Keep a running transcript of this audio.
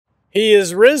He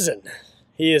is risen.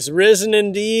 He is risen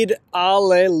indeed.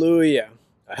 Alleluia.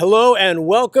 Hello and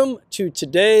welcome to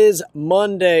today's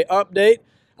Monday update.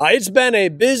 It's been a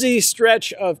busy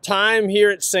stretch of time here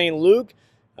at St. Luke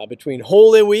between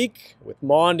Holy Week with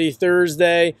Maundy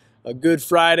Thursday, a Good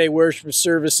Friday worship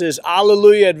services,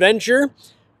 Alleluia Adventure.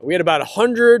 We had about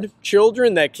 100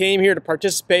 children that came here to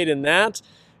participate in that.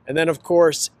 And then, of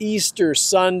course, Easter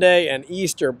Sunday and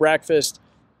Easter breakfast.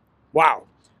 Wow.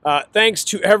 Thanks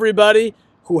to everybody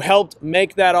who helped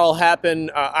make that all happen.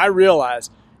 I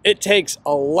realize it takes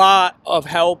a lot of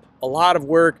help, a lot of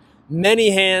work,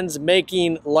 many hands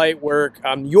making light work.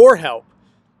 Your help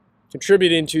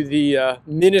contributing to the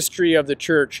ministry of the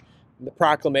church and the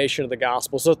proclamation of the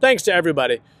gospel. So thanks to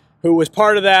everybody who was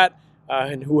part of that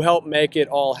and who helped make it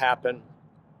all happen.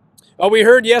 We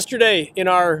heard yesterday in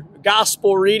our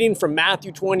gospel reading from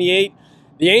Matthew 28,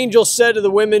 the angel said to the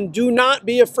women, "Do not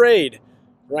be afraid.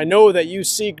 For I know that you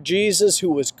seek Jesus who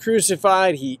was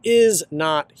crucified. He is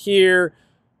not here,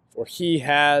 for he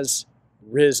has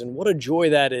risen." What a joy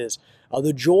that is.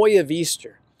 The joy of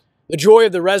Easter. The joy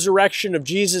of the resurrection of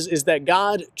Jesus is that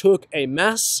God took a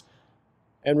mess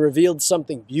and revealed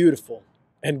something beautiful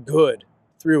and good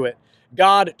through it.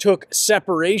 God took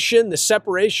separation, the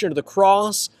separation of the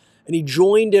cross, and he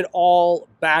joined it all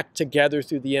back together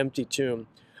through the empty tomb.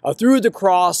 Through the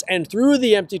cross and through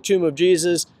the empty tomb of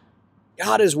Jesus,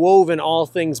 God has woven all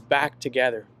things back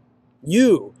together.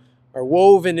 You are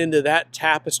woven into that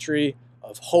tapestry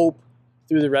of hope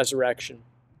through the resurrection.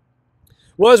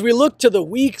 Well, as we look to the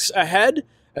weeks ahead,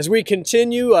 as we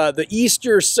continue the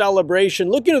Easter celebration,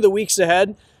 looking at the weeks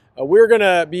ahead, we're going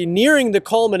to be nearing the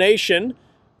culmination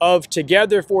of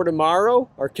Together for Tomorrow,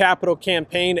 our capital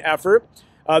campaign effort.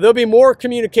 There'll be more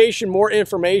communication, more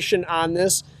information on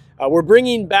this. We're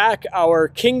bringing back our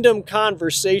Kingdom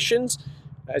Conversations.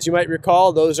 As you might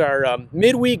recall, those are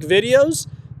midweek videos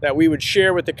that we would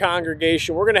share with the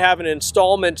congregation. We're going to have an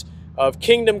installment of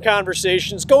Kingdom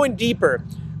Conversations going deeper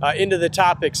into the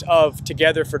topics of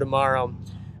Together for Tomorrow.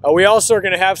 We also are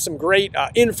going to have some great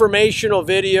informational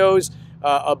videos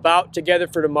about Together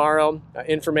for Tomorrow,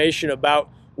 information about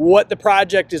what the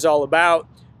project is all about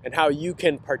and how you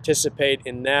can participate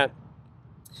in that.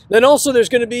 Then also there's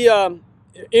going to be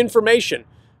information.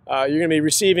 You're going to be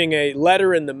receiving a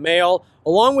letter in the mail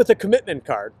along with a commitment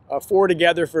card for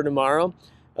Together for Tomorrow.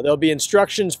 There'll be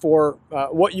instructions for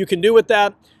what you can do with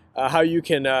that, how you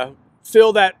can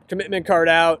fill that commitment card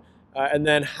out, and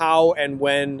then how and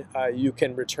when you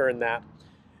can return that.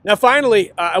 Now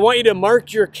finally, I want you to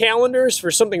mark your calendars for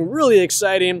something really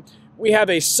exciting. We have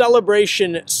a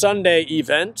Celebration Sunday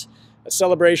event, a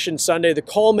Celebration Sunday, the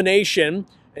culmination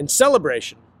and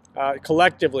celebration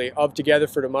collectively of Together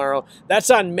for Tomorrow.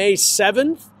 That's on May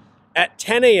 7th at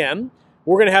 10 a.m.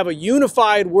 We're going to have a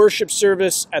unified worship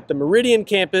service at the Meridian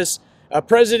campus.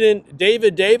 President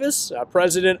David Davis,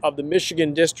 president of the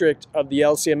Michigan district of the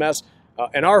LCMS,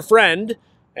 and our friend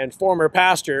and former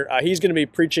pastor, he's going to be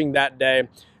preaching that day.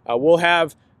 We'll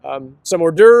have some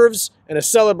hors d'oeuvres and a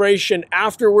celebration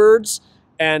afterwards,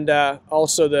 and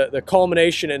also the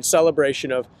culmination and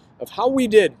celebration of how we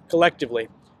did collectively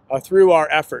through our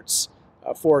efforts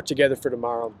for Together for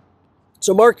Tomorrow.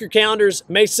 So mark your calendars,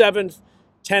 May 7th,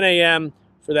 10 a.m.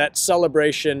 for that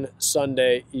Celebration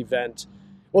Sunday event.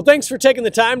 Well, thanks for taking the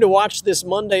time to watch this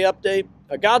Monday update.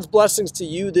 God's blessings to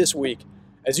you this week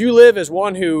as you live as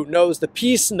one who knows the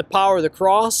peace and the power of the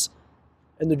cross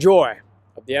and the joy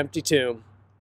of the empty tomb.